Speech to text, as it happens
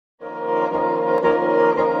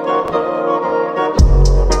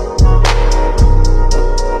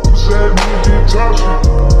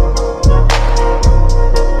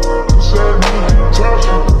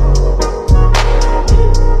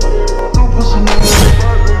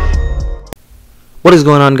What is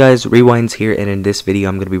going on, guys? Rewinds here, and in this video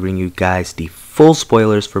I'm going to be bringing you guys the full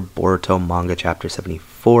spoilers for Boruto Manga Chapter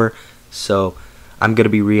 74. So I'm going to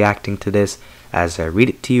be reacting to this as I read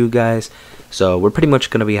it to you guys. So we're pretty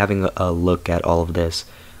much going to be having a look at all of this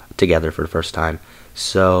together for the first time.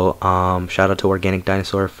 So shout out to Organic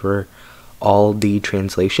Dinosaur for all the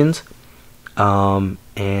translations. And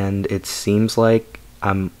it seems like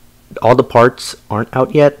all the parts aren't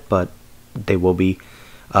out yet, but they will be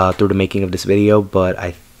through the making of this video. But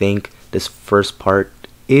I think this first part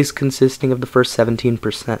is consisting of the first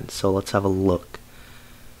 17%, so let's have a look.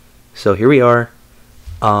 So here we are.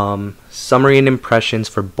 Summary and impressions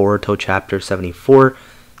for Boruto Chapter 74,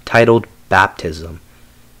 titled Baptism.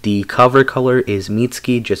 The cover color is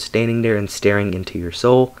Mitsuki just standing there and staring into your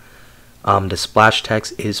soul. The splash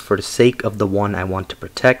text is "For the sake of the one I want to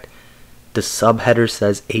protect." The subheader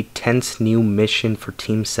says "A tense new mission for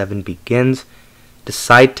Team 7 begins." The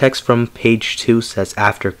side text from page 2 says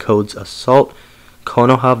 "After Code's assault,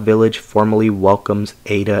 Konoha Village formally welcomes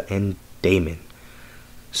Ada and Damon."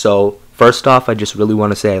 So first off, I just really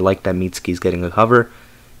want to say I like that Mitsuki's getting a cover,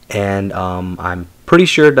 and I'm pretty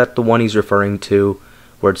sure that the one he's referring to,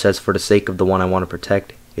 where it says "For the sake of the one I want to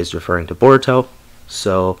protect," is referring to Boruto.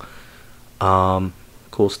 So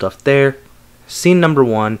cool stuff there. Scene number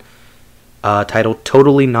 1, titled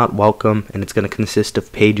 "Totally Not Welcome," and it's going to consist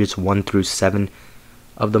of pages 1 through 7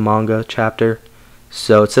 of the manga chapter.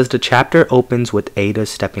 So it says the chapter opens with Ada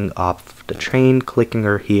stepping off the train, clicking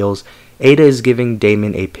her heels. Ada is giving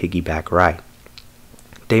Damon a piggyback ride.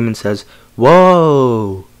 Damon says,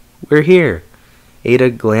 "Whoa, we're here."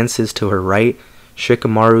 Ada glances to her right.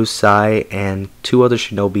 Shikamaru, Sai, and 2 other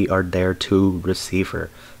shinobi are there to receive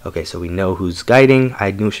her. Okay, so we know who's guiding.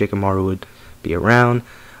 I knew Shikamaru would be around.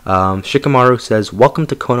 Shikamaru says, "Welcome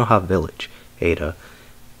to Konoha Village, Ada,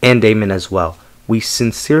 and Damon as well. We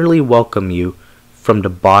sincerely welcome you from the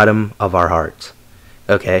bottom of our hearts."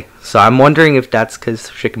 Okay, so I'm wondering if that's because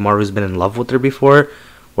Shikamaru's been in love with her before,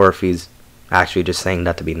 or if he's actually just saying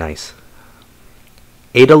that to be nice.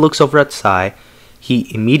 Ada looks over at Sai.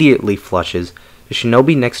 He immediately flushes. The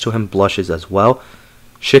shinobi next to him blushes as well.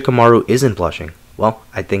 Shikamaru isn't blushing. Well,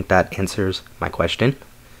 I think that answers my question.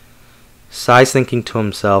 Sai's thinking to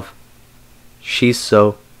himself, "She's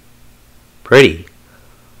so pretty."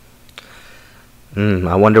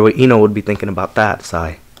 I wonder what Ino would be thinking about that,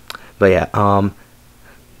 Sai. But yeah,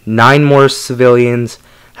 9 more civilians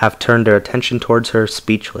have turned their attention towards her,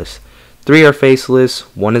 speechless. 3 are faceless,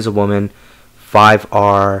 1 is a woman, 5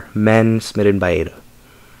 are men smitten by Ada.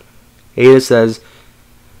 Ada says,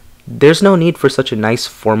 "There's no need for such a nice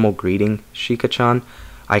formal greeting, Shika-chan.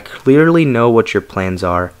 I clearly know what your plans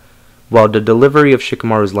are." Well, the delivery of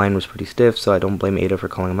Shikamaru's line was pretty stiff, so I don't blame Ada for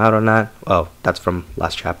calling him out on that. Oh, that's from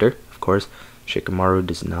last chapter, of course. Shikamaru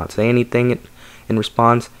does not say anything in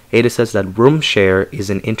response. Ada says that room share is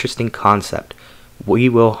an interesting concept. We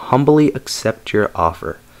will humbly accept your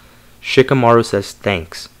offer. Shikamaru says,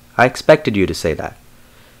 "Thanks. I expected you to say that."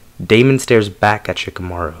 Damon stares back at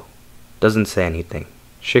Shikamaru. Doesn't say anything.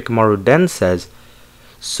 Shikamaru then says,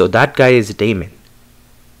 "So that guy is Damon.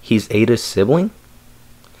 He's Ada's sibling?"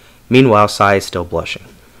 Meanwhile, Sai is still blushing.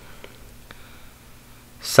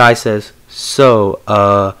 Sai says,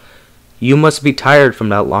 "So, you must be tired from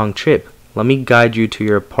that long trip. Let me guide you to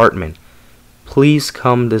your apartment. Please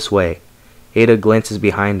come this way." Ada glances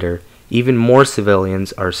behind her. Even more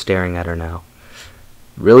civilians are staring at her now.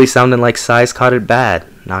 Really sounding like Sai's caught it bad,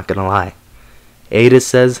 not gonna lie. Ada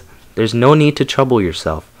says, "There's no need to trouble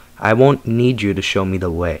yourself. I won't need you to show me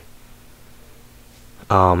the way."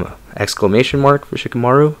 Exclamation mark for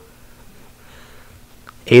Shikamaru.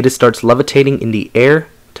 Ada starts levitating in the air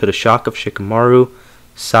to the shock of Shikamaru,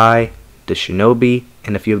 Sai, the shinobi,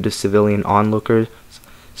 and a few of the civilian onlookers.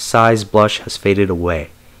 Sai's blush has faded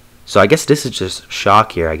away. So I guess this is just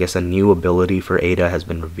shock here. I guess a new ability for Ada has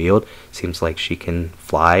been revealed. Seems like she can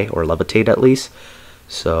fly or levitate at least.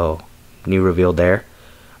 So new reveal there.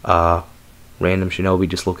 Random shinobi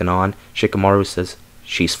just looking on. Shikamaru says,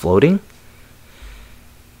 "She's floating?"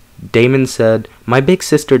 Damon said, "My big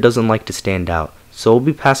sister doesn't like to stand out, so we'll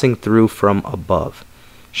be passing through from above."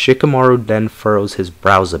 Shikamaru then furrows his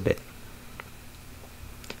brows a bit.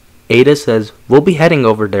 Ada says, "We'll be heading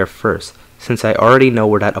over there first, since I already know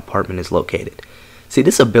where that apartment is located." See,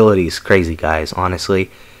 this ability is crazy, guys, honestly.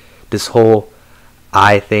 This whole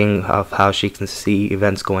eye thing of how she can see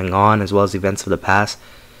events going on as well as events of the past.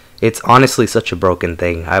 It's honestly such a broken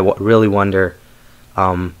thing. I really wonder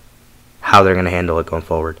how they're going to handle it going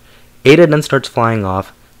forward. Ada then starts flying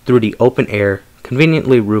off through the open air,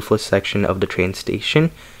 conveniently roofless section of the train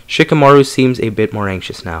station. Shikamaru seems a bit more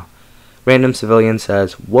anxious now. Random civilian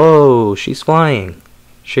says, "Whoa, she's flying."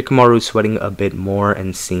 Shikamaru's sweating a bit more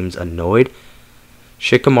and seems annoyed.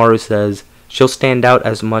 Shikamaru says, "She'll stand out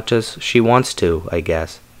as much as she wants to, I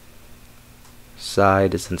guess." Sai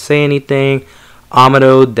doesn't say anything.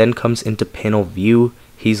 Amado then comes into panel view.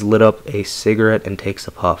 He's lit up a cigarette and takes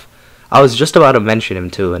a puff. I was just about to mention him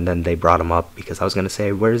too, and then they brought him up because I was going to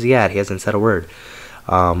say, where's he at? He hasn't said a word.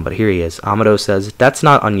 But here he is. Amado says, "That's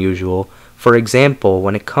not unusual. For example,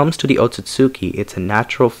 when it comes to the Otsutsuki, it's a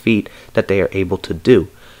natural feat that they are able to do.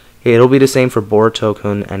 It'll be the same for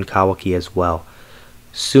Boruto-kun and Kawaki as well.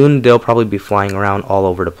 Soon they'll probably be flying around all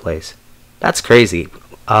over the place." That's crazy.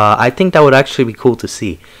 I think that would actually be cool to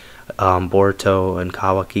see. Boruto and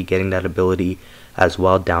Kawaki getting that ability as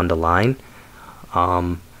well down the line.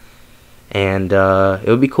 And it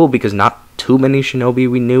would be cool because not too many shinobi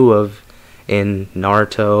we knew of in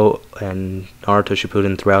Naruto and Naruto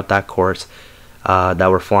Shippuden throughout that course that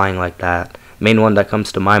were flying like that. Main one that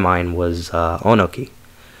comes to my mind was Onoki.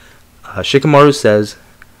 Shikamaru says,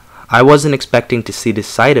 "I wasn't expecting to see this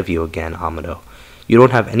side of you again, Amado. You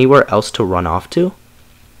don't have anywhere else to run off to?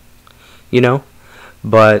 You know?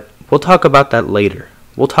 But we'll talk about that later.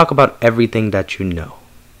 We'll talk about everything that you know."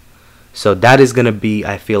 So that is going to be,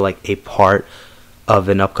 I feel like, a part of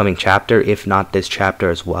an upcoming chapter, if not this chapter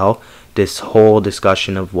as well. This whole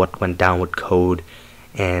discussion of what went down with Code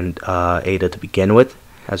and Ada to begin with,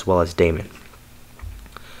 as well as Damon.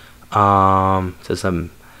 So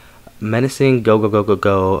some menacing go go go go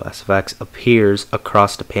go SFX appears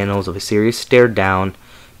across the panels of a serious stare down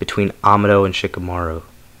between Amado and Shikamaru.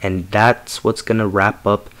 And that's what's going to wrap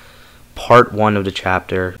up part 1 of the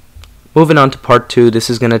chapter. Moving on to part 2, this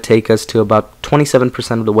is going to take us to about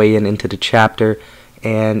 27% of the way into the chapter,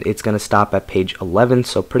 and it's going to stop at page 11,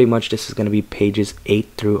 so pretty much this is going to be pages 8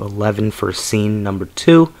 through 11 for scene number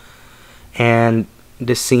 2, and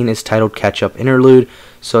this scene is titled Catch Up Interlude.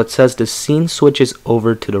 So it says the scene switches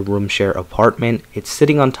over to the room share apartment. It's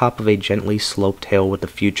sitting on top of a gently sloped hill with a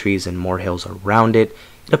few trees and more hills around it.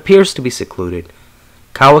 It appears to be secluded.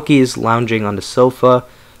 Kawaki is lounging on the sofa.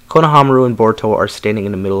 Konohamaru and Boruto are standing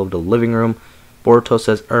in the middle of the living room. Boruto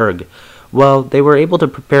says, "Erg, well, they were able to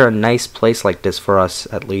prepare a nice place like this for us,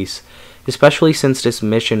 at least, especially since this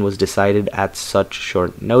mission was decided at such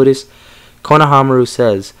short notice." Konohamaru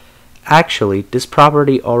says, "Actually, this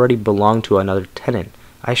property already belonged to another tenant.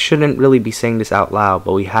 I shouldn't really be saying this out loud,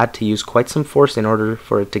 but we had to use quite some force in order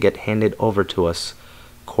for it to get handed over to us,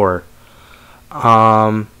 Core."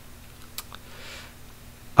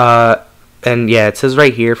 And yeah, it says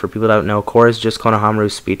right here, for people that don't know, Core is just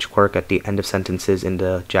Konohamaru's speech quirk at the end of sentences in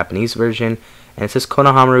the Japanese version. And it says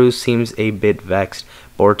Konohamaru seems a bit vexed.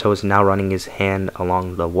 Boruto is now running his hand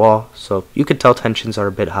along the wall, so you could tell tensions are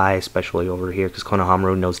a bit high, especially over here, because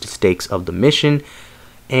Konohamaru knows the stakes of the mission.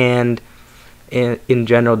 And in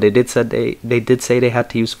general, they did say they had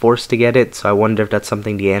to use force to get it, so I wonder if that's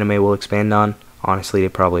something the anime will expand on. Honestly, they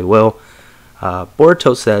probably will.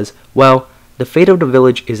 Boruto says, "Well, the fate of the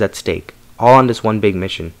village is at stake, all on this one big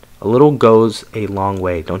mission. A little goes a long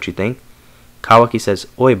way, don't you think?" Kawaki says,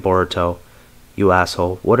 "Oi, Boruto, you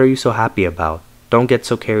asshole, what are you so happy about? Don't get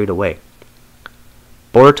so carried away."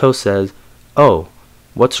 Boruto says, "Oh,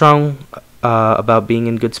 what's wrong about being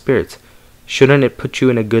in good spirits? Shouldn't it put you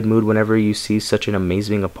in a good mood whenever you see such an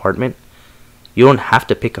amazing apartment? You don't have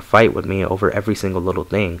to pick a fight with me over every single little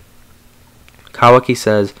thing." Kawaki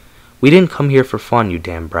says, "We didn't come here for fun, you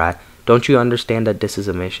damn brat. Don't you understand that this is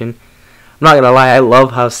a mission?" I'm not gonna lie, I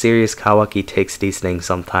love how serious Kawaki takes these things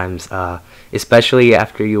sometimes, especially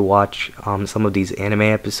after you watch some of these anime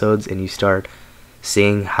episodes and you start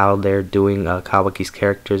seeing how they're doing Kawaki's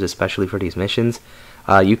characters, especially for these missions.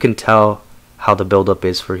 You can tell how the build-up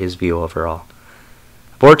is for his view overall.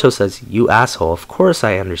 Boruto says, "You asshole, of course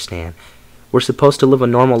I understand. We're supposed to live a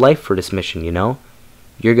normal life for this mission, you know?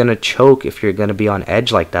 You're gonna choke if you're gonna be on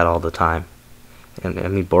edge like that all the time." And I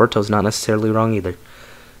mean, Boruto's not necessarily wrong either.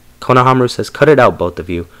 Konohamaru says, "Cut it out, both of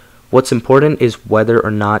you. What's important is whether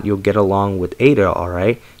or not you'll get along with Ada,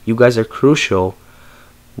 alright? You guys are crucial.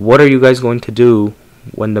 What are you guys going to do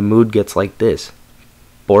when the mood gets like this?"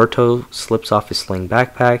 Boruto slips off his sling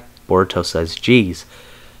backpack. Boruto says, "Geez."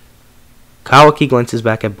 Kawaki glances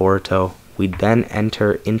back at Boruto. We then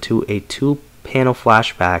enter into a 2-panel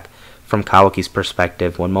flashback from Kawaki's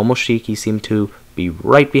perspective when Momoshiki seemed to be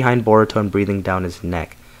right behind Boruto and breathing down his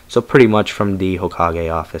neck. So pretty much from the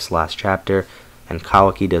Hokage office last chapter, and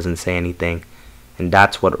Kawaki doesn't say anything. And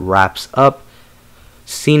that's what wraps up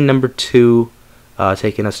scene number 2,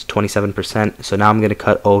 taking us to 27%. So now I'm going to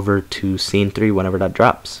cut over to scene 3 whenever that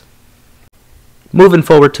drops. Moving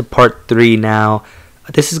forward to part 3 now.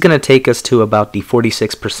 This is going to take us to about the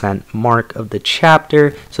 46% mark of the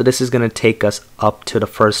chapter. So this is going to take us up to the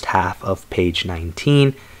first half of page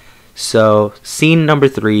 19. So scene number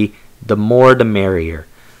 3, the more the merrier.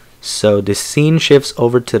 So this scene shifts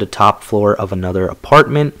over to the top floor of another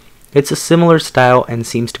apartment. It's a similar style and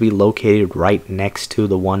seems to be located right next to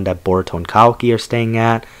the one that Boruto and Kaoki are staying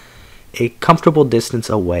at, a comfortable distance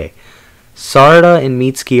away. Sarada and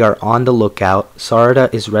Mitsuki are on the lookout.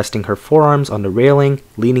 Sarada is resting her forearms on the railing,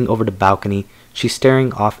 leaning over the balcony. She's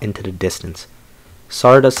staring off into the distance.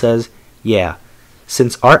 Sarada says, "Yeah,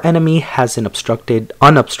 since our enemy has an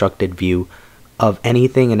unobstructed view of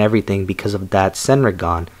anything and everything because of that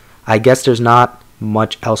Senrigan, I guess there's not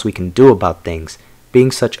much else we can do about things, being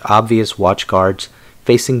such obvious watch guards,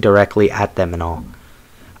 facing directly at them and all.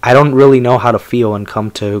 I don't really know how to feel and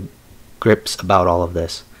come to grips about all of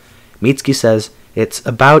this." Mitsuki says, "It's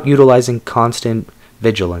about utilizing constant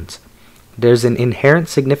vigilance. There's an inherent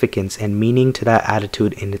significance and meaning to that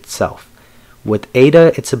attitude in itself. With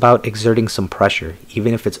Ada, it's about exerting some pressure,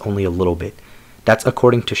 even if it's only a little bit. That's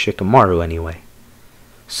according to Shikamaru anyway."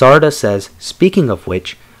 Sarada says, "Speaking of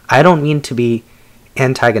which, I don't mean to be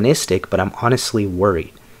antagonistic, but I'm honestly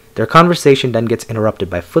worried." Their conversation then gets interrupted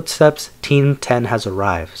by footsteps. Team 10 has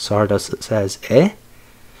arrived. Sarada says, "Eh?"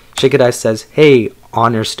 Shikadai says, "Hey,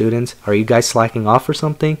 honor students, are you guys slacking off or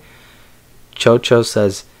something?" Chocho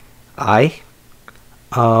says, "I?"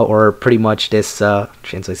 Or pretty much this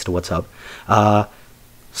translates to "what's up."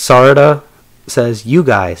 Sarada says, "You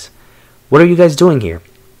guys, what are you guys doing here?"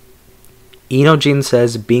 Inojin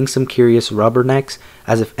says, "Being some curious rubbernecks,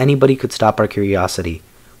 as if anybody could stop our curiosity.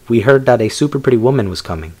 We heard that a super pretty woman was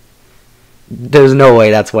coming." There's no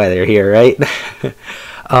way that's why they're here, right?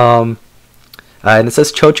 And it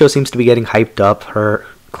says Chocho seems to be getting hyped up, her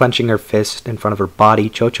clenching her fist in front of her body.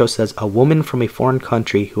 Chocho says, "A woman from a foreign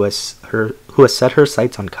country who has set her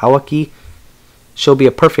sights on Kawaki, she'll be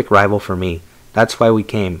a perfect rival for me. That's why we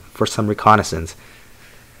came, for some reconnaissance."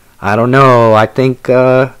 I don't know, I think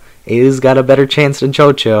Ada's got a better chance than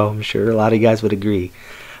Chocho. I'm sure a lot of you guys would agree.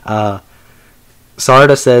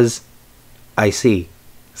 Sarada says, "I see."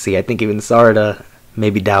 See, I think even Sarada may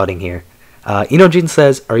be doubting here. Inojin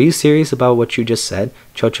says, "Are you serious about what you just said?"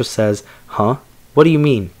 Chocho says, "Huh? What do you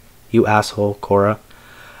mean, you asshole, Korra?"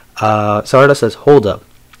 Sarada says, "Hold up.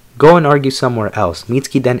 Go and argue somewhere else."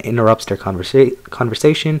 Mitsuki then interrupts their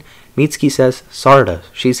conversation. Mitsuki says, "Sarada,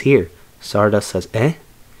 she's here." Sarada says, "Eh?"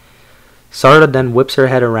 Sarada then whips her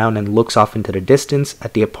head around and looks off into the distance.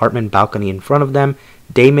 At the apartment balcony in front of them,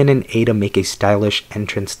 Damon and Ada make a stylish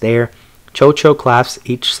entrance there. Chocho clasps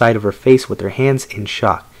each side of her face with her hands in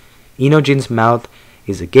shock. Inojin's mouth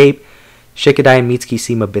is agape. Shikadai and Mitsuki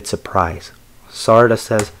seem a bit surprised. Sarada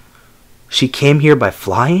says, "She came here by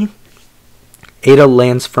flying?" Ada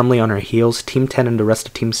lands firmly on her heels. Team 10 and the rest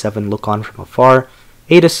of Team 7 look on from afar.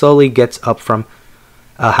 Ada slowly gets up from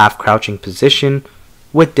a half-crouching position,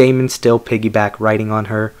 with Damon still piggyback riding on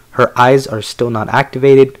her. Her eyes are still not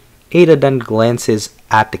activated. Ada then glances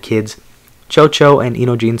at the kids. Chocho and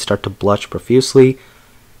Inojin start to blush profusely.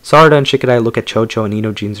 Sarada and Shikadai look at Chocho and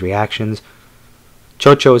Inojin's reactions.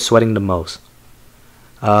 Chocho is sweating the most.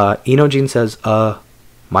 Inojin says,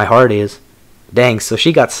 my heart is." Dang, so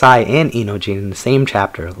she got Sai and Inojin in the same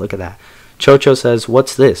chapter. Look at that. Chocho says,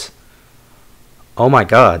 "What's this?" "Oh my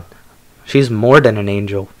god. She's more than an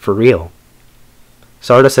angel, for real."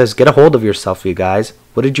 Sarada says, "Get a hold of yourself, you guys.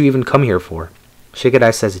 What did you even come here for?"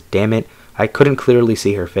 Shikadai says, "Damn it, I couldn't clearly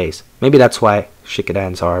see her face." Maybe that's why Shikadai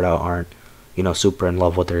and Sarada aren't, super in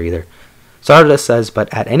love with her either. Sarada says,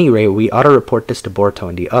 "But at any rate, we ought to report this to Boruto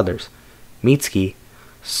and the others." Mitsuki.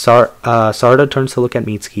 Sarada turns to look at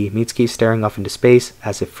Mitsuki. Mitsuki is staring off into space,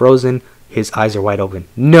 as if frozen. His eyes are wide open.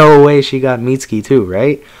 No way she got Mitsuki too,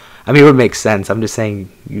 right? I mean, it would make sense. I'm just saying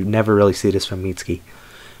you never really see this from Mitsuki.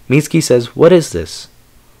 Mitsuki says, "What is this?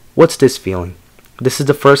 What's this feeling? This is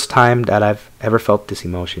the first time that I've ever felt this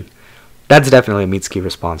emotion." That's definitely a Mitsuki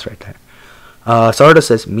response right there. Sarada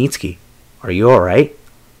says, "Mitsuki, are you alright?"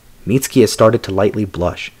 Mitsuki has started to lightly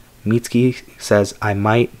blush. Mitsuki says, "I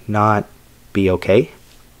might not be okay."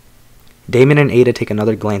 Damon and Ada take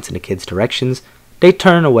another glance in the kids' directions. They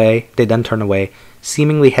then turn away,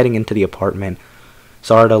 seemingly heading into the apartment.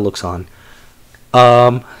 Sarada looks on.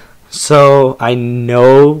 So I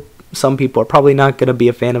know some people are probably not going to be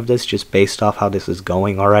a fan of this just based off how this is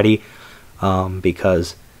going already,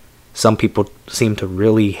 because some people seem to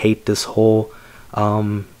really hate this whole,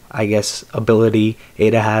 ability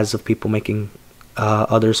Ada has of people making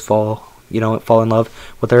others fall in love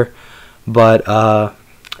with her. But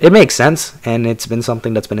It makes sense, and it's been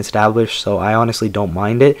something that's been established, so I honestly don't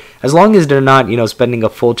mind it. As long as they're not, spending a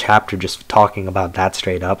full chapter just talking about that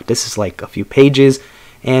straight up. This is like a few pages,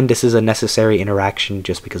 and this is a necessary interaction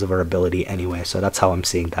just because of her ability anyway, so that's how I'm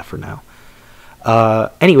seeing that for now.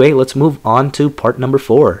 Anyway, let's move on to part number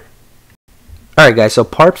 4. Alright guys, so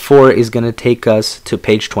part 4 is going to take us to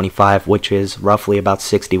page 25, which is roughly about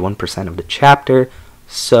 61% of the chapter.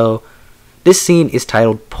 So, this scene is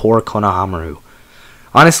titled Poor Konohamaru.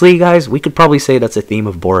 Honestly, guys, we could probably say that's a theme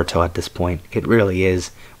of Boruto at this point. It really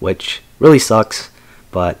is, which really sucks,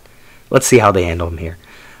 but let's see how they handle him here.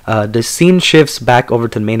 The scene shifts back over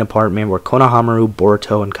to the main apartment where Konohamaru,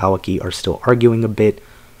 Boruto, and Kawaki are still arguing a bit.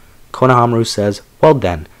 Konohamaru says, "Well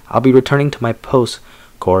then, I'll be returning to my post,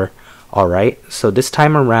 Core. Alright, so this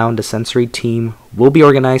time around, the sensory team will be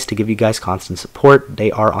organized to give you guys constant support.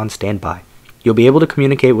 They are on standby. You'll be able to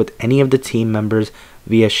communicate with any of the team members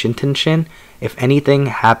via Shintenshin. If anything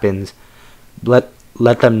happens, let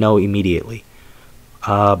them know immediately."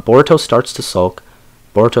 Boruto starts to sulk.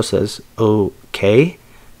 Boruto says, "Okay."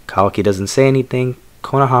 Kawaki doesn't say anything.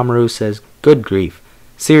 Konohamaru says, "Good grief.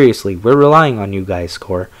 Seriously, we're relying on you guys,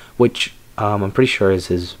 Core," which I'm pretty sure is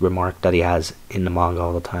his remark that he has in the manga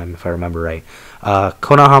all the time, if I remember right.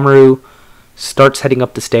 Konohamaru starts heading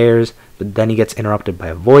up the stairs, but then he gets interrupted by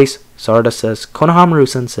a voice. Sarada says,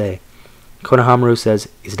 "Konohamaru-sensei." Konohamaru says,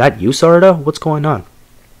 "Is that you, Sarada? What's going on?"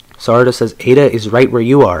 Sarada says, "Ada is right where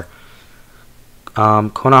you are."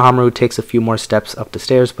 Konohamaru takes a few more steps up the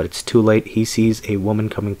stairs, but it's too late. He sees a woman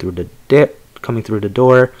coming through the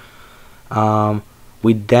door.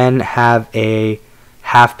 We then have a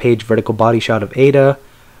half-page vertical body shot of Ada,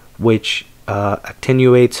 which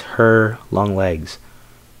attenuates her long legs.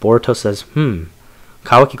 Boruto says,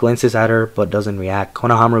 Kawaki glances at her but doesn't react.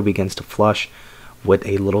 Konohamaru begins to flush with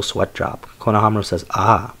a little sweat drop. Konohamaru says,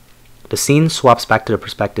 "Ah." The scene swaps back to the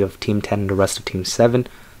perspective of Team 10 and the rest of Team 7.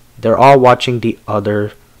 They're all watching the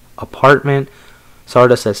other apartment.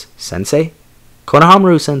 Sarada says, "Sensei?"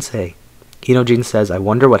 "Konohamaru-sensei." Inojin says, "I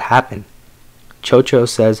wonder what happened." Chocho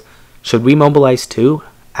says, "Should we mobilize too?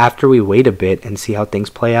 After we wait a bit and see how things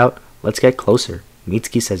play out, let's get closer."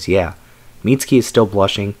 Mitsuki says, "Yeah." Mitsuki is still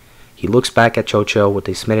blushing. He looks back at Chocho with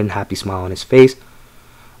a smitten happy smile on his face.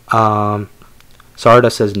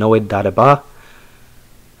 Sarada says, "No it dareba."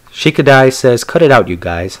 Shikadai says, "Cut it out, you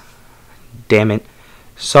guys." "Damn it.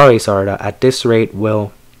 Sorry, Sarada. At this rate,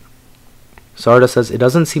 we'll..." Sarada says, "It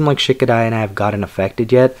doesn't seem like Shikadai and I have gotten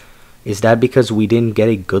affected yet. Is that because we didn't get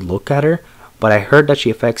a good look at her? But I heard that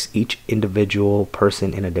she affects each individual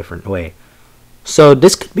person in a different way." So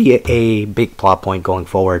this could be a big plot point going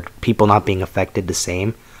forward. People not being affected the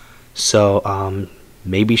same. So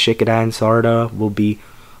maybe Shikadai and Sarada will be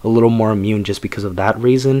a little more immune just because of that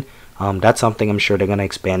reason. That's something I'm sure they're going to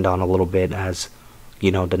expand on a little bit as,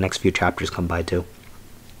 the next few chapters come by too.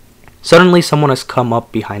 Suddenly someone has come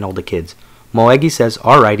up behind all the kids. Moegi says,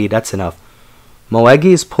 "Alrighty, that's enough."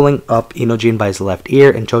 Moegi is pulling up Inojin by his left ear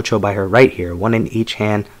and Chocho by her right ear, one in each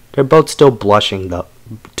hand. They're both still blushing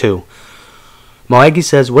too. Moegi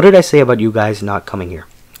says, "What did I say about you guys not coming here?"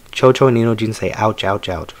 Chocho and Inojin say, "Ouch, ouch,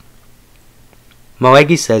 ouch."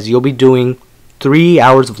 Moegi says, "You'll be doing 3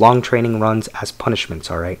 hours of long training runs as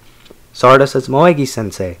punishments, alright?" Sarada says,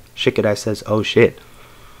 "Moegi-sensei." Shikadai says, "Oh shit."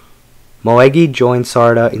 Moegi joins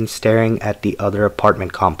Sarada in staring at the other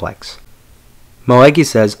apartment complex. Moegi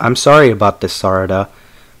says, "I'm sorry about this, Sarada,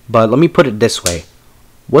 but let me put it this way.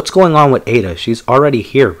 What's going on with Ada? She's already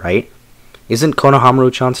here, right? Isn't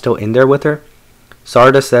Konohamaru-chan still in there with her?"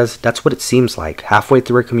 Sarada says, "That's what it seems like. Halfway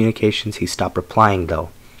through her communications, he stopped replying, though."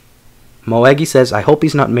 Moegi says, "I hope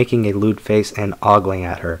he's not making a lewd face and ogling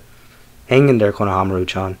at her. Hang in there,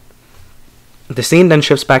 Konohamaru-chan." The scene then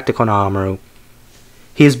shifts back to Konohamaru.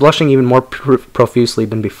 He is blushing even more profusely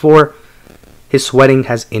than before. His sweating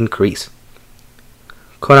has increased.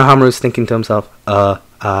 Konohamaru is thinking to himself,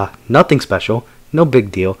 nothing special. No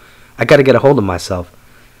big deal. I gotta get a hold of myself.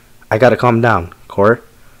 I gotta calm down, Core.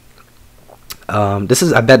 I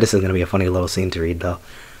bet this is gonna be a funny little scene to read, though.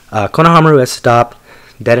 Konohamaru has stopped,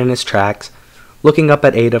 dead in his tracks, looking up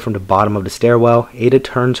at Ada from the bottom of the stairwell. Ada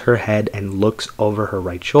turns her head and looks over her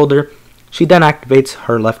right shoulder. She then activates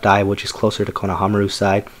her left eye, which is closer to Konohamaru's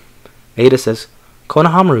side. Ada says,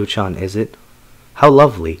 "Konohamaru-chan, is it? How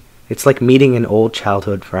lovely. It's like meeting an old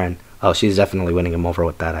childhood friend." Oh, she's definitely winning him over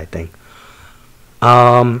with that, I think.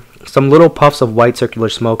 Some little puffs of white circular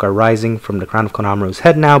smoke are rising from the crown of Konohamaru's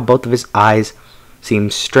head now. Both of his eyes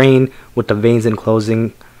seem strained, with the veins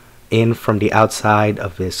enclosing in from the outside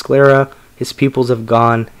of his sclera. His pupils have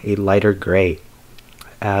gone a lighter gray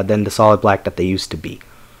than the solid black that they used to be.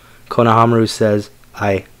 Konohamaru says,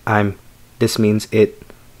 this means it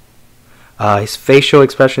His facial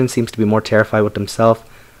expression seems to be more terrified with himself.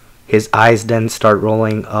 His eyes then start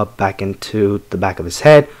rolling up back into the back of his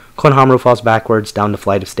head. Konohamaru falls backwards down the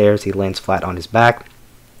flight of stairs. He lands flat on his back,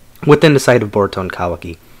 within the sight of Boruto and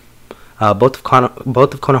Kawaki. Both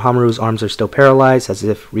of Konohamaru's arms are still paralyzed, as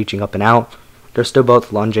if reaching up and out. They're still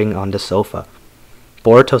both lunging on the sofa.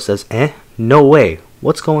 Boruto says, no way,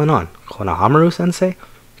 what's going on? Konohamaru-sensei?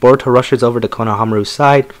 Boruto rushes over to Konohamaru's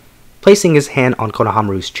side, placing his hand on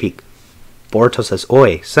Konohamaru's cheek. Boruto says,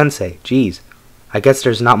 oi, sensei, geez, I guess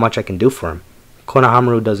there's not much I can do for him.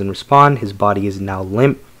 Konohamaru doesn't respond, his body is now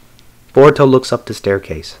limp. Boruto looks up the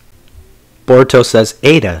staircase. Boruto says,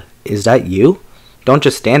 Ada, is that you? Don't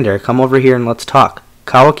just stand there, come over here and let's talk.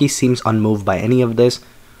 Kawaki seems unmoved by any of this.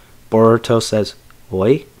 Boruto says,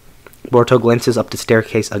 oi? Boruto glances up the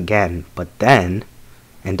staircase again, but then,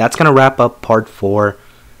 and that's going to wrap up part 4.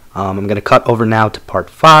 I'm going to cut over now to part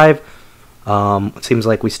 5. It seems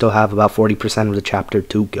like we still have about 40% of the chapter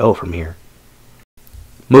to go from here.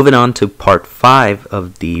 Moving on to part 5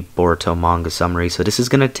 of the Boruto manga summary. So this is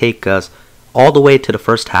going to take us all the way to the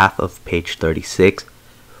first half of page 36,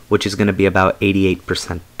 which is going to be about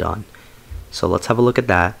 88% done. So let's have a look at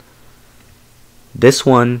that. This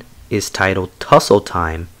one is titled Tussle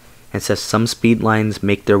Time, and says some speed lines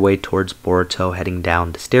make their way towards Boruto heading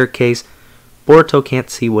down the staircase. Boruto can't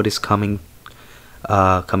see what is coming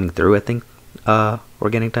through, I think,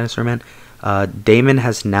 Organic Dinosaur Man. Damon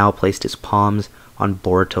has now placed his palms on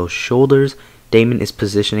Boruto's shoulders. Damon is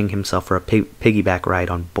positioning himself for a piggyback ride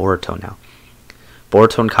on Boruto now.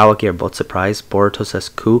 Boruto and Kawaki are both surprised. Boruto says,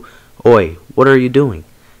 Ku, oi, what are you doing?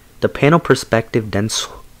 The panel perspective then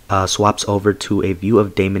swaps over to a view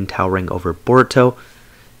of Damon towering over Boruto.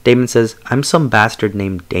 Damon says, I'm some bastard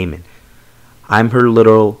named Damon. I'm her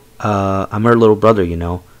little brother, you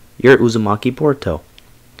know. You're Uzumaki Boruto.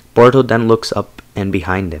 Boruto then looks up and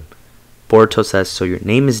behind him. Boruto says, so your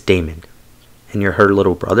name is Damon, and you're her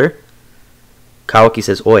little brother? Kawaki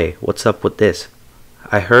says, oi, what's up with this?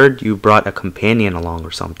 I heard you brought a companion along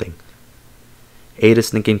or something. Ada's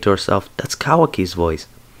thinking to herself, that's Kawaki's voice.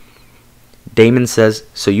 Damon says,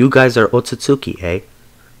 so you guys are Otsutsuki, eh?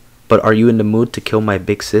 But are you in the mood to kill my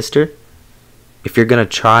big sister? If you're gonna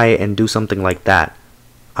try and do something like that,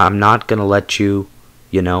 I'm not gonna let you,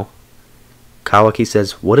 you know. Kawaki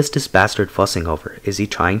says, what is this bastard fussing over? Is he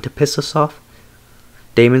trying to piss us off?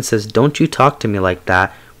 Damon says, don't you talk to me like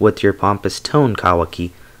that with your pompous tone,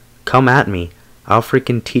 Kawaki. Come at me. I'll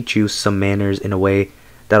freaking teach you some manners in a way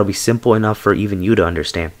that'll be simple enough for even you to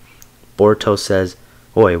understand. Boruto says,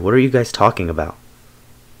 oi, what are you guys talking about?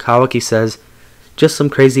 Kawaki says, just some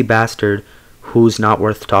crazy bastard who's not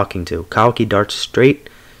worth talking to. Kawaki darts straight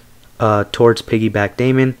towards Piggyback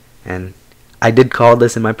Damon, and I did call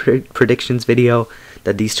this in my predictions video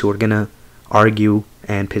that these two are gonna argue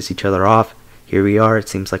and piss each other off. Here we are, it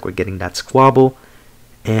seems like we're getting that squabble,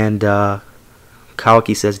 and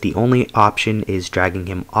Kawaki says the only option is dragging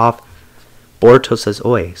him off. Boruto says,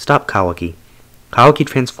 oi, stop Kawaki. Kawaki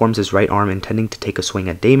transforms his right arm intending to take a swing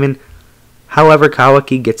at Damon. However,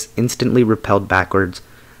 Kawaki gets instantly repelled backwards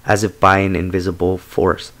as if by an invisible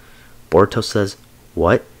force. Boruto says,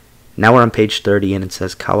 what? Now we're on page 30 and it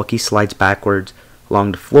says Kawaki slides backwards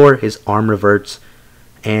along the floor, his arm reverts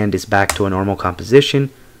and is back to a normal composition.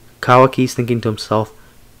 Kawaki's thinking to himself,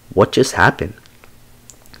 what just happened?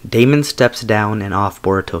 Damon steps down and off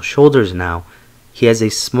Boruto's shoulders now. He has a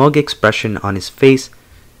smug expression on his face.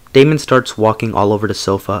 Damon starts walking all over the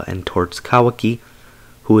sofa and towards Kawaki,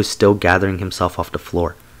 who is still gathering himself off the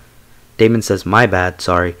floor. Damon says, my bad,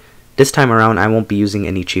 sorry. This time around I won't be using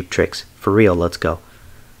any cheap tricks. For real, let's go.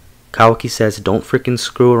 Kawaki says, don't frickin'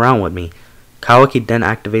 screw around with me. Kawaki then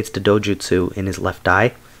activates the dojutsu in his left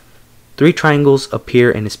eye. 3 triangles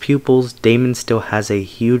appear in his pupils. Damon still has a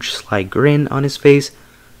huge sly grin on his face.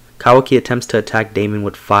 Kawaki attempts to attack Damon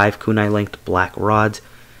with 5 kunai-length black rods.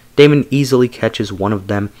 Damon easily catches one of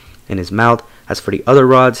them in his mouth. As for the other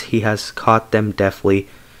rods, he has caught them deftly,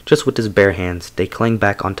 just with his bare hands. They clang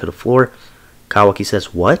back onto the floor. Kawaki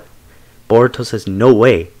says, what? Boruto says, no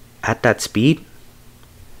way. At that speed?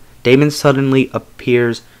 Damon suddenly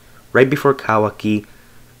appears right before Kawaki.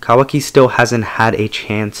 Kawaki still hasn't had a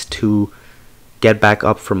chance to get back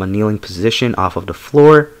up from a kneeling position off of the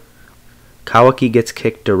floor. Kawaki gets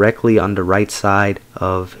kicked directly on the right side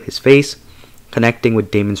of his face, connecting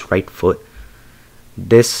with Damon's right foot.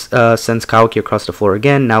 This sends Kawaki across the floor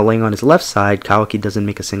again. Now laying on his left side, Kawaki doesn't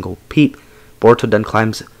make a single peep. Boruto then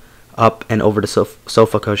climbs up and over the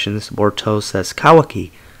sofa cushions. Boruto says,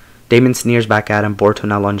 Kawaki. Damon sneers back at him. Boruto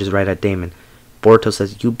now lunges right at Damon. Boruto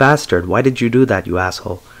says, you bastard, why did you do that, you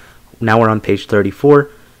asshole? Now we're on page 34.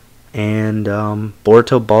 and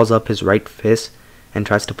Boruto balls up his right fist and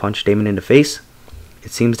tries to punch Damon in the face.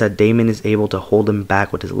 It seems that Damon is able to hold him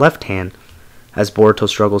back with his left hand as Boruto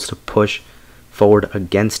struggles to push forward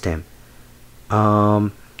against him.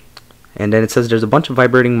 And then it says there's a bunch of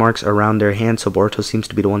vibrating marks around their hands, so Boruto seems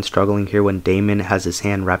to be the one struggling here when Damon has his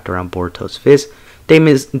hand wrapped around Boruto's fist.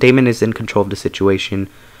 Damon is in control of the situation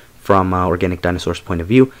from Organic Dinosaur's point of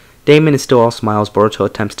view. Damon is still all smiles. Boruto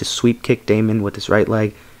attempts to sweep kick Damon with his right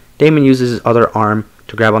leg. Damon uses his other arm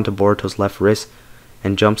to grab onto Boruto's left wrist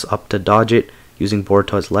and jumps up to dodge it, using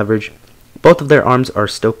Boruto as leverage. Both of their arms are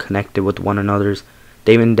still connected with one another's.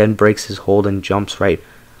 Damon then breaks his hold and jumps right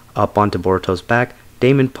up onto Boruto's back.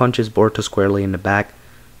 Damon punches Boruto squarely in the back,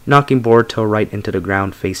 knocking Boruto right into the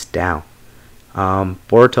ground face down.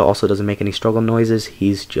 Boruto also doesn't make any struggle noises.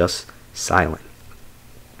 He's just silent.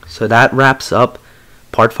 So that wraps up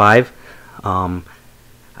part 5.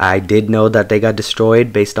 I did know that they got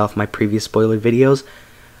destroyed based off my previous spoiler videos,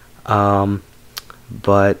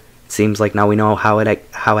 but it seems like now we know how it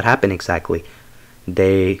happened exactly.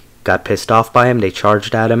 They got pissed off by him, they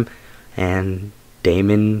charged at him, and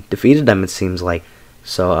Damon defeated them, it seems like.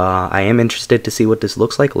 So I am interested to see what this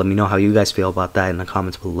looks like. Let me know how you guys feel about that in the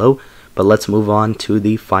comments below. But let's move on to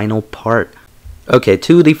the final part. Okay,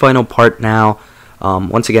 to the final part now.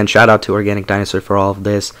 Once again, shout out to Organic Dinosaur for all of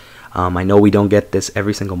this. I know we don't get this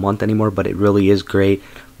every single month anymore, but it really is great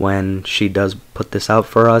when she does put this out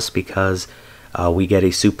for us, because we get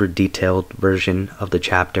a super detailed version of the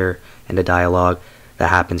chapter and the dialogue that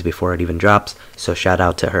happens before it even drops. So shout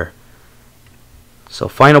out to her. So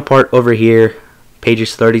final part over here,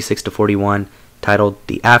 pages 36 to 41, titled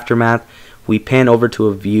The Aftermath. We pan over to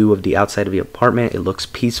a view of the outside of the apartment. It looks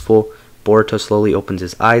peaceful. Boruto slowly opens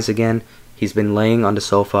his eyes again. He's been laying on the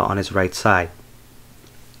sofa on his right side.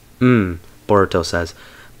 Boruto says.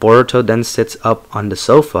 Boruto then sits up on the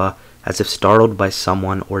sofa as if startled by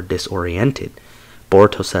someone or disoriented.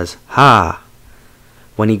 Boruto says, "Ha!"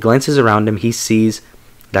 When he glances around him, he sees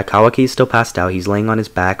that Kawaki is still passed out. He's laying on his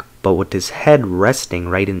back, but with his head resting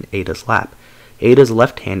right in Ada's lap. Ada's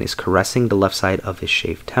left hand is caressing the left side of his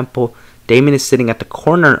shaved temple. Damon is sitting at the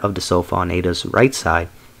corner of the sofa on Ada's right side,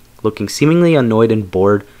 looking seemingly annoyed and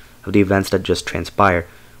bored of the events that just transpired.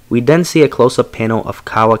 We then see a close-up panel of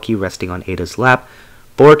Kawaki resting on Ada's lap.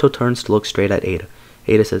 Boruto turns to look straight at Ada.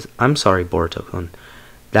 Ada says, "I'm sorry, Boruto-kun.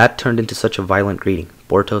 That turned into such a violent greeting."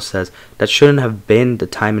 Boruto says, "That shouldn't have been the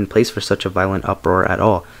time and place for such a violent uproar at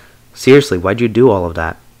all. Seriously, why'd you do all of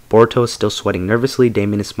that?" Boruto is still sweating nervously.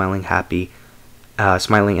 Damon is smiling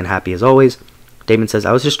and happy as always. Damon says,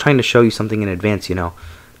 "I was just trying to show you something in advance, you know.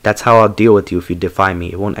 That's how I'll deal with you if you defy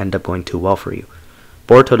me. It won't end up going too well for you."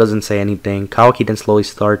 Boruto doesn't say anything. Kawaki then slowly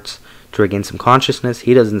starts to regain some consciousness.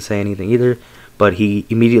 He doesn't say anything either, but he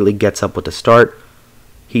immediately gets up with a start.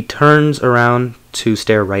 He turns around to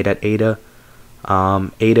stare right at Ada.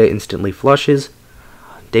 Ada instantly flushes.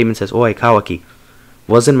 Damon says, "Oi, Kawaki.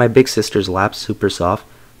 Wasn't my big sister's lap super soft?"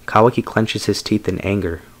 Kawaki clenches his teeth in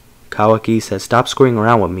anger. Kawaki says, "Stop screwing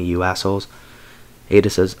around with me, you assholes." Ada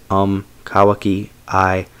says, Kawaki,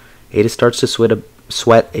 I. Ada starts to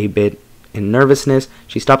sweat a bit in nervousness.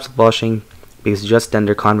 She stops blushing because just then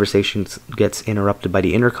their conversation gets interrupted by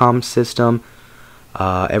the intercom system.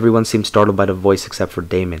 Everyone seems startled by the voice except for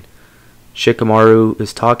Damon. Shikamaru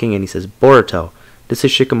is talking and he says, "Boruto, this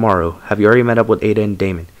is Shikamaru. Have you already met up with Ada and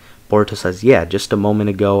Damon?" Boruto says, "Yeah, just a moment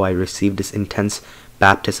ago I received this intense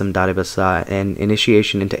baptism Daribasa and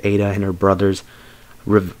initiation into Ada and her brother's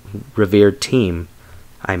revered team.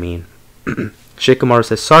 Shikamaru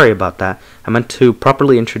says, "Sorry about that. I meant to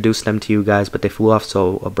properly introduce them to you guys, but they flew off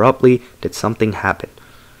so abruptly. Did something happen?"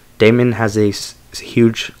 Damon has a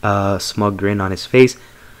huge smug grin on his face.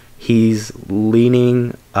 He's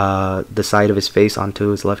leaning the side of his face onto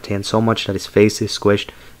his left hand so much that his face is squished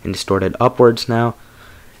and distorted upwards now.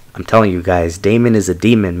 I'm telling you guys, Damon is a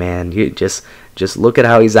demon, man. You just look at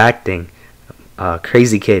how he's acting.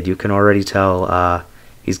 Crazy kid. You can already tell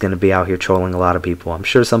he's going to be out here trolling a lot of people. I'm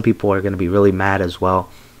sure some people are going to be really mad as well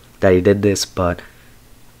that he did this, but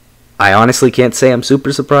I honestly can't say I'm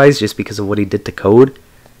super surprised just because of what he did to Code.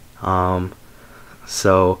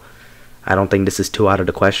 So I don't think this is too out of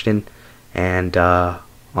the question, and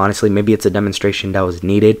honestly, maybe it's a demonstration that was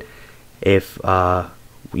needed. If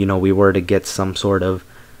we were to get some sort of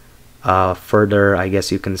further, I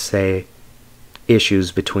guess you can say,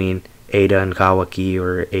 issues between Ada and Kawaki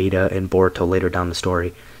or Ada and Boruto later down the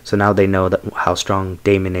story. So now they know how strong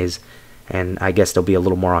Damon is, and I guess they'll be a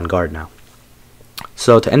little more on guard now.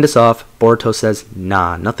 So to end this off, Boruto says,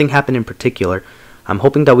 "Nah, nothing happened in particular. I'm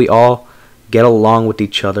hoping that we all get along with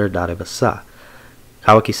each other, Daribasa."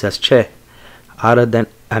 Kawaki says, "Che."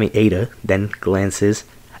 Ada then glances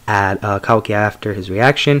at Kaoki after his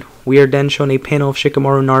reaction. We are then shown a panel of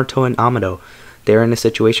Shikamaru, Naruto, and Amado. They are in a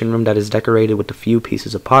situation room that is decorated with a few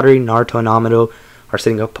pieces of pottery. Naruto and Amado are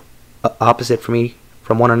sitting up opposite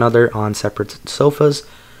from one another on separate sofas.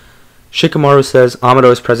 Shikamaru says Amado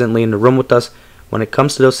is presently in the room with us. When it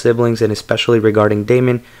comes to those siblings, and especially regarding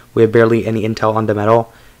Damon, we have barely any intel on them at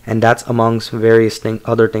all, and that's amongst various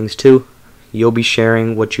other things too. You'll be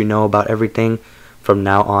sharing what you know about everything from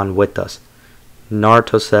now on with us.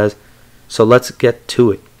 Naruto says, so let's get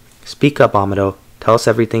to it. Speak up, Amado. Tell us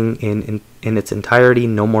everything in its entirety,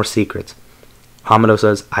 no more secrets. Amado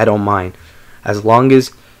says, I don't mind. As long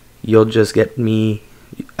as you'll let me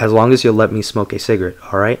smoke a cigarette,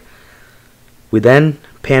 alright? We then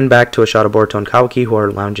pan back to a shot of Boruto and Kaoki, who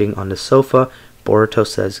are lounging on the sofa. Boruto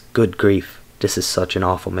says, good grief, this is such an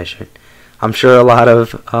awful mission. I'm sure a lot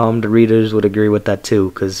of the readers would agree with that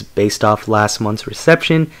too, because based off last month's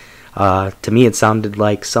reception, to me it sounded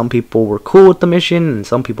like some people were cool with the mission and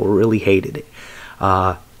some people really hated it.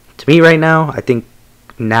 To me right now, I think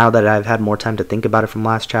now that I've had more time to think about it from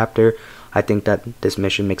last chapter, I think that this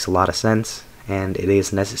mission makes a lot of sense and it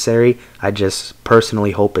is necessary. I just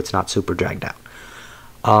personally hope it's not super dragged out.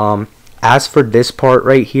 As for this part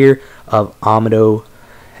right here of Amado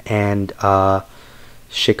and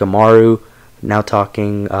Shikamaru now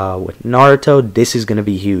talking with Naruto, this is going to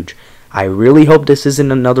be huge. I really hope this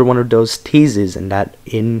isn't another one of those teases and that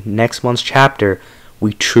in next month's chapter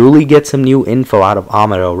we truly get some new info out of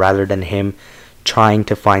Amado rather than him trying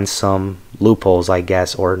to find some loopholes, I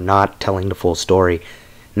guess, or not telling the full story.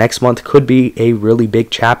 Next month could be a really big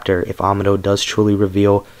chapter if Amado does truly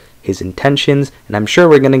reveal his intentions, and I'm sure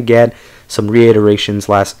we're going to get some reiterations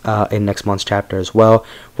in next month's chapter as well,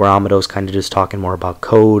 where Amado's kind of just talking more about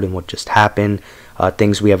code and what just happened,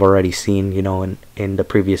 things we have already seen, you know, in the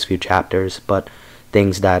previous few chapters, but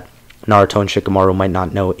things that Naruto and Shikamaru might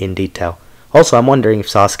not know in detail. Also, I'm wondering if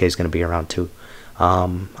Sasuke is going to be around too.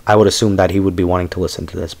 I would assume that he would be wanting to listen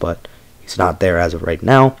to this, but he's not there as of right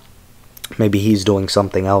now. Maybe he's doing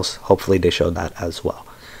something else. Hopefully they show that as well.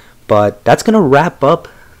 But that's going to wrap up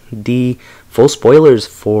the full spoilers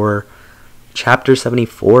for chapter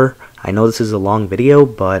 74. I know this is a long video,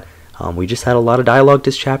 but we just had a lot of dialogue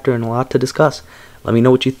this chapter and a lot to discuss. Let me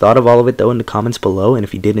know what you thought of all of it though in the comments below, and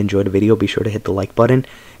if you did enjoy the video, be sure to hit the like button.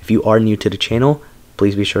 If you are new to the channel,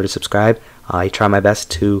 please be sure to subscribe. I try my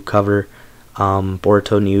best to cover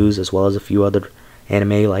Boruto news as well as a few other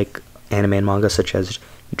anime and manga such as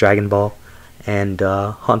Dragon Ball and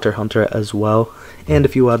Hunter x Hunter as well, and a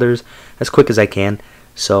few others as quick as I can.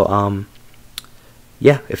 So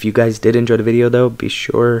yeah, if you guys did enjoy the video though, be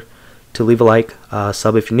sure to leave a like,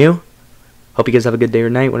 sub if you're new. Hope you guys have a good day or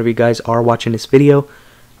night whenever you guys are watching this video.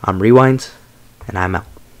 I'm Rewinds, and I'm out.